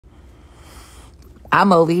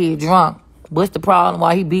I'm over here drunk. What's the problem?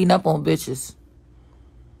 Why he beating up on bitches?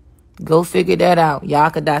 Go figure that out. Y'all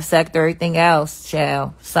could dissect everything else,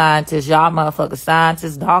 child. Scientists, y'all motherfuckers,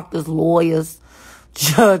 scientists, doctors, lawyers,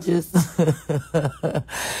 judges.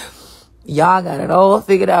 Y'all got it all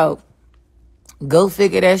figured out. Go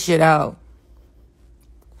figure that shit out.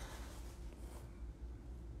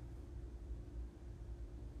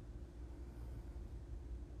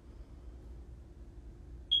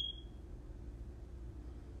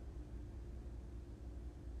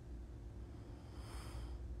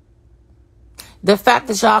 The fact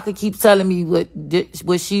that y'all could keep telling me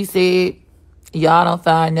what she said, y'all don't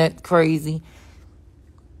find that crazy.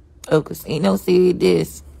 Oh, cause ain't no said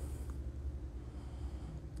this.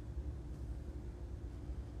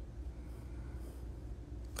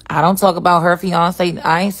 I don't talk about her fiance.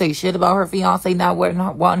 I ain't say shit about her fiance not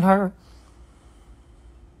wanting her.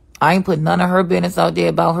 I ain't put none of her business out there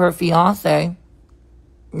about her fiance.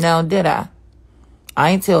 No, did I? I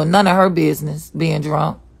ain't tell none of her business being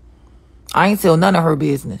drunk. I ain't tell none of her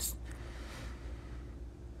business.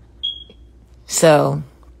 So,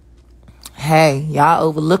 hey, y'all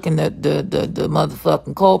overlooking the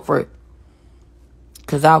motherfucking culprit.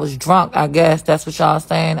 Because I was drunk, I guess. That's what y'all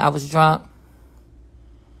saying. I was drunk.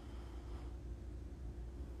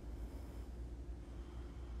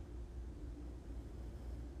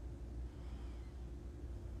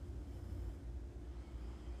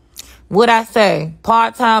 What I say?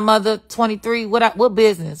 Part-time mother, 23. What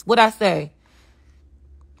business? What I say?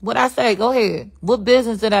 What I say? Go ahead. What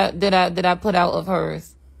business did I put out of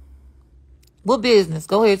hers? What business?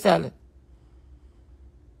 Go ahead, tell it.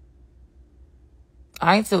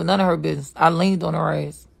 I ain't tell none of her business. I leaned on her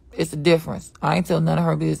ass. It's a difference. I ain't tell none of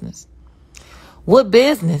her business. What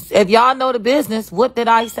business? If y'all know the business, what did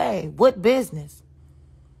I say? What business?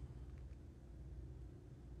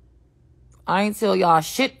 I ain't tell y'all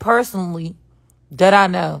shit personally that I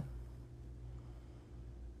know.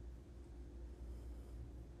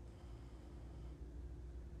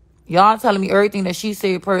 Y'all telling me everything that she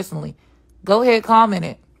said personally. Go ahead, comment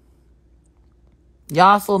it.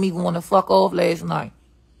 Y'all saw me want to fuck off last night.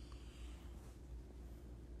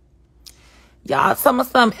 Y'all tell me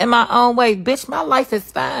something in my own way. Bitch, my life is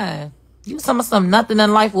fine. You tell me something, nothing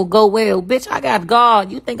in life will go well. Bitch, I got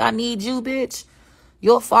God. You think I need you, bitch?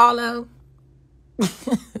 You'll follow.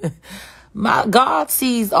 My God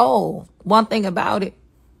sees all. One thing about it.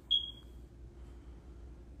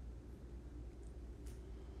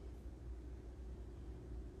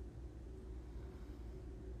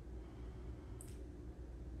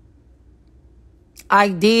 I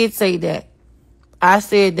did say that. I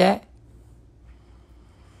said that.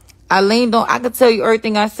 I leaned on, I could tell you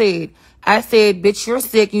everything I said. I said, bitch, you're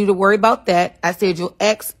sick. You need to worry about that. I said, your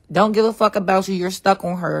ex don't give a fuck about you. You're stuck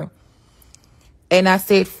on her. And I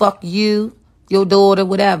said, fuck you, your daughter,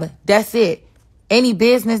 whatever. That's it. Any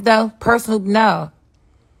business, though, personal, no.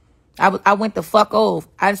 I went the fuck off.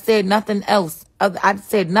 I said nothing else. I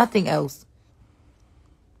said nothing else.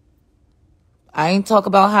 I ain't talk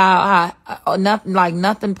about how nothing, like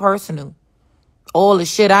nothing personal. All the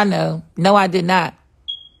shit I know. No, I did not.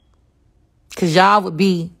 Because y'all would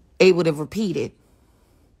be able to repeat it.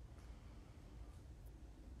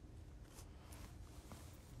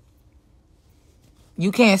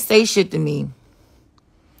 You can't say shit to me.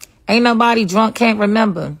 Ain't nobody drunk can't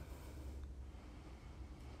remember.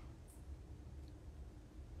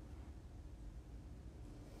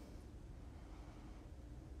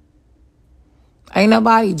 Ain't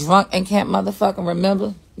nobody drunk and can't motherfucking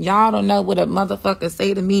remember. Y'all don't know what a motherfucker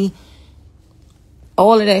say to me.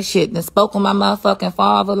 All of that shit. And spoke on my motherfucking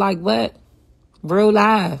father like what? Real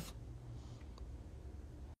life.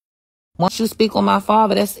 Once you speak on my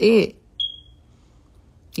father, that's it.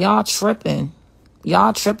 Y'all tripping.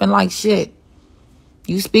 Y'all tripping like shit.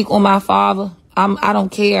 You speak on my father, I don't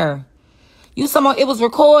care. You someone it was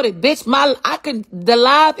recorded, bitch. The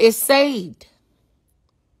live is saved.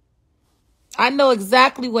 I know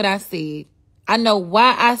exactly what I said. I know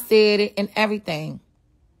why I said it and everything.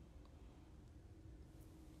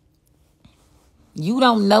 You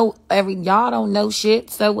don't know y'all don't know shit,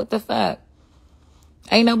 so what the fuck?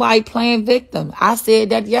 Ain't nobody playing victim. I said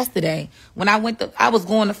that yesterday. When I was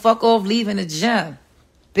going to fuck off leaving the gym.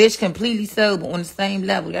 Bitch, completely sober on the same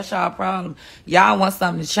level. That's y'all problem. Y'all want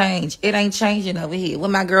something to change. It ain't changing over here. What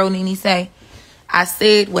my girl Nene say? I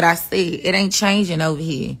said what I said. It ain't changing over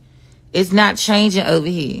here. It's not changing over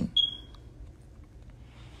here.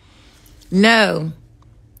 No.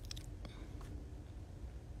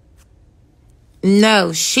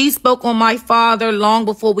 No, she spoke on my father long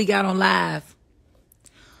before we got on live.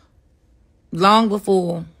 Long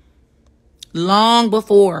before. Long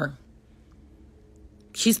before.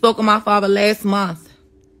 She spoke of my father last month.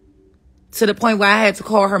 To the point where I had to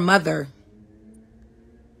call her mother.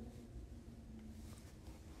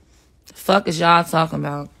 The fuck is y'all talking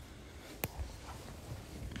about?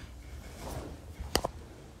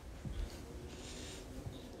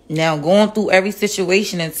 Now, going through every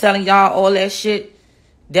situation and telling y'all all that shit,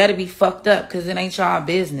 that'll be fucked up because it ain't y'all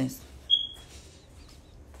business.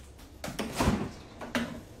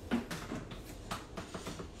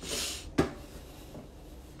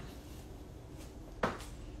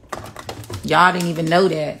 Y'all didn't even know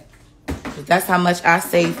that. That's how much I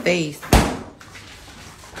save face.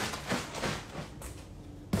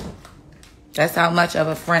 That's how much of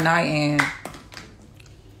a friend I am.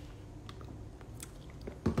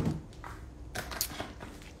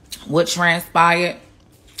 What transpired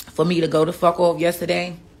for me to go the fuck off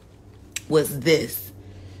yesterday was this.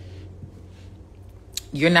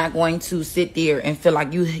 You're not going to sit there and feel like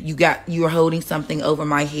you're holding something over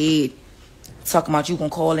my head. Talking about you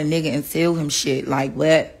gonna call a nigga and tell him shit. Like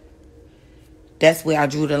what? That's where I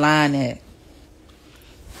drew the line at.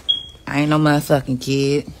 I ain't no motherfucking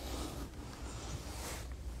kid.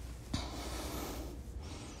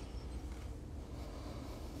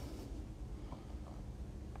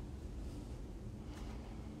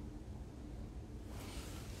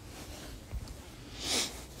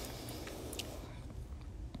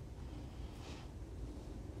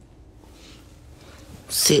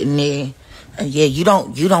 Sitting there. Yeah, you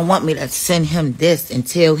don't want me to send him this and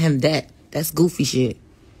tell him that. That's goofy shit.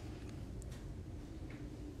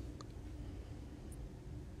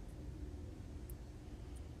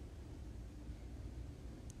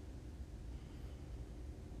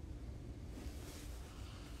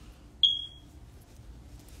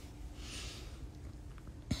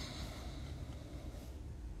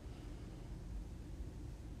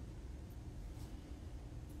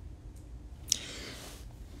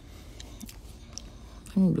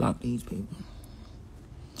 Let me block these people.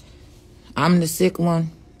 I'm the sick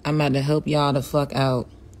one. I'm about to help y'all the fuck out.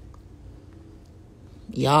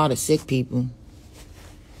 Y'all the sick people.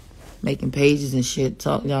 Making pages and shit.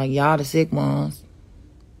 Talk y'all the sick ones.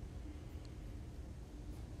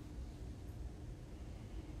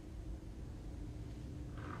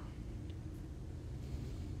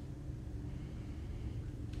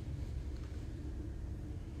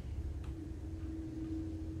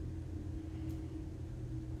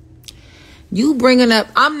 You bringing up,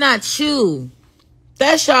 I'm not you.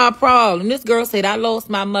 That's y'all problem. This girl said, I lost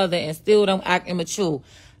my mother and still don't act immature.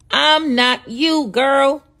 I'm not you,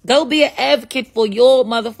 girl. Go be an advocate for your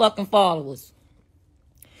motherfucking followers.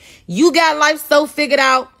 You got life so figured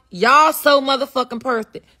out. Y'all so motherfucking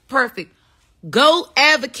perfect. Go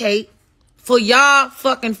advocate for y'all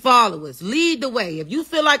fucking followers. Lead the way. If you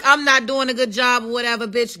feel like I'm not doing a good job or whatever,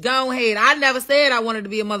 bitch, go ahead. I never said I wanted to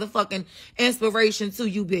be a motherfucking inspiration to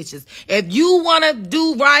you bitches. If you want to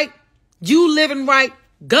do right, you living right,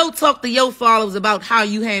 go talk to your followers about how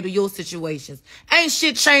you handle your situations. Ain't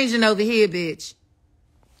shit changing over here, bitch.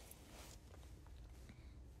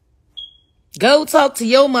 Go talk to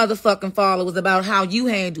your motherfucking followers about how you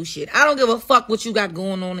handle shit. I don't give a fuck what you got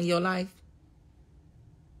going on in your life.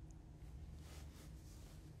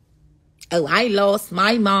 Oh, I lost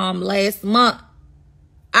my mom last month.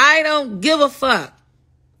 I don't give a fuck.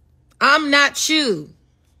 I'm not you.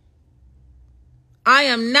 I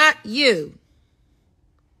am not you.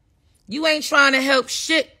 You ain't trying to help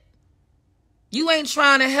shit. You ain't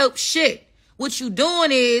trying to help shit. What you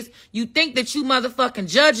doing is you think that you motherfucking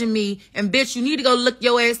judging me, and bitch, you need to go look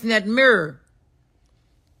your ass in that mirror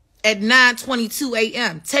at 9:22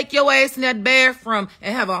 a.m. Take your ass in that bathroom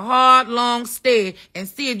and have a hard, long stare and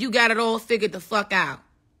see if you got it all figured the fuck out.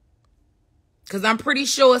 Because I'm pretty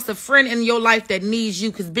sure it's a friend in your life that needs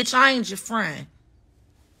you, because, bitch, I ain't your friend.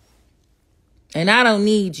 And I don't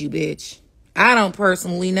need you, bitch. I don't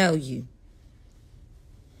personally know you.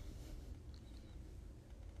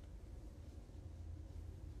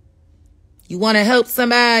 You want to help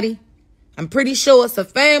somebody? I'm pretty sure it's a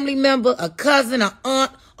family member, a cousin, an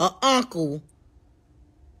aunt, or uncle.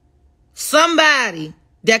 Somebody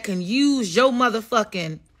that can use your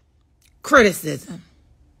motherfucking criticism.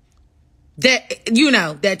 That, you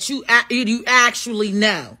know, that you actually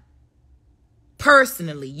know.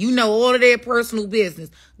 Personally. You know all of their personal business.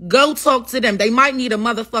 Go talk to them. They might need a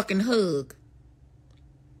motherfucking hug.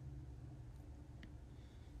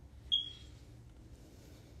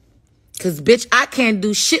 Because, bitch, I can't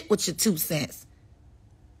do shit with your 2 cents.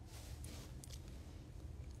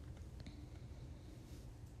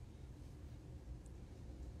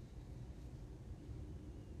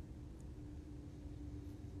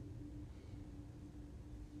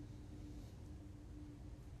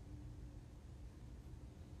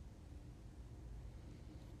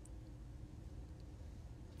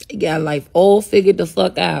 He got life all figured the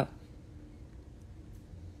fuck out.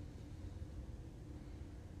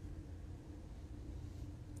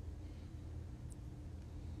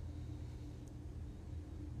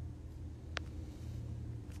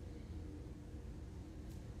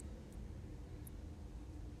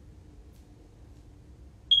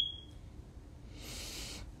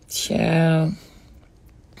 Child.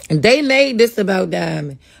 And they made this about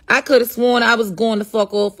Diamond. I could have sworn I was going to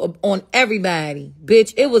fuck off on everybody.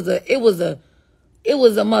 Bitch, it was a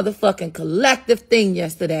motherfucking collective thing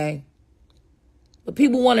yesterday. But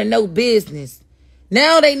people want to know business.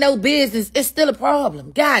 Now they know business. It's still a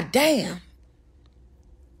problem. God damn.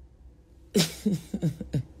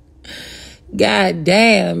 God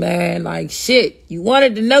damn, man. Like, shit. You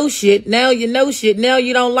wanted to know shit. Now you know shit. Now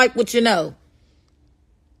you don't like what you know.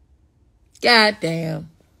 God damn.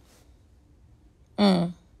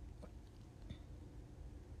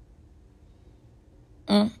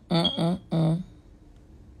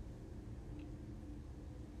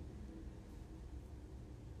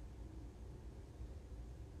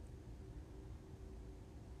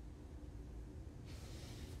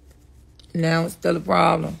 Now it's still a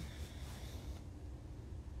problem.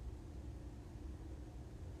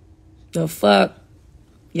 The fuck?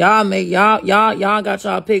 Y'all got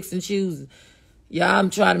y'all picks and chooses. I'm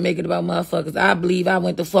trying to make it about motherfuckers. I believe I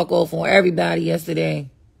went the fuck off on everybody yesterday.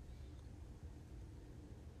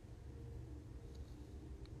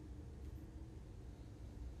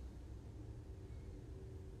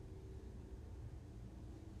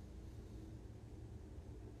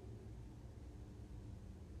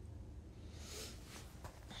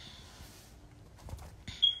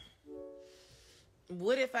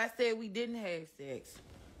 What if I said we didn't have sex?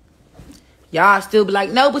 Y'all still be like,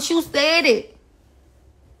 no, but you said it.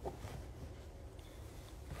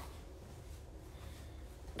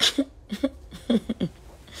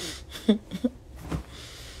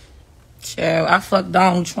 Child, I fucked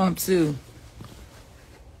Donald Trump too.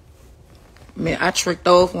 Man, I tricked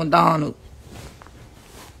off on Donald.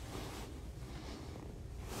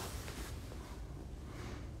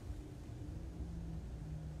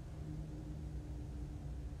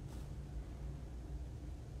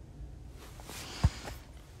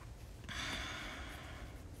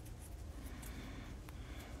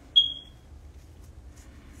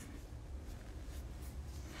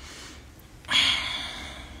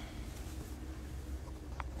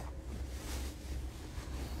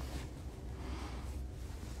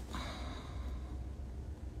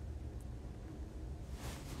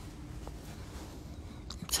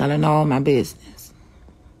 Telling all my business.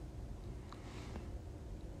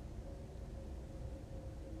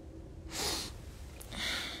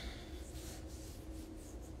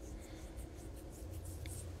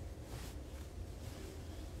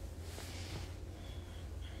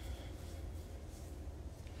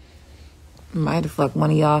 Might have fucked one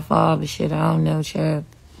of y'all fathers, shit. I don't know, child.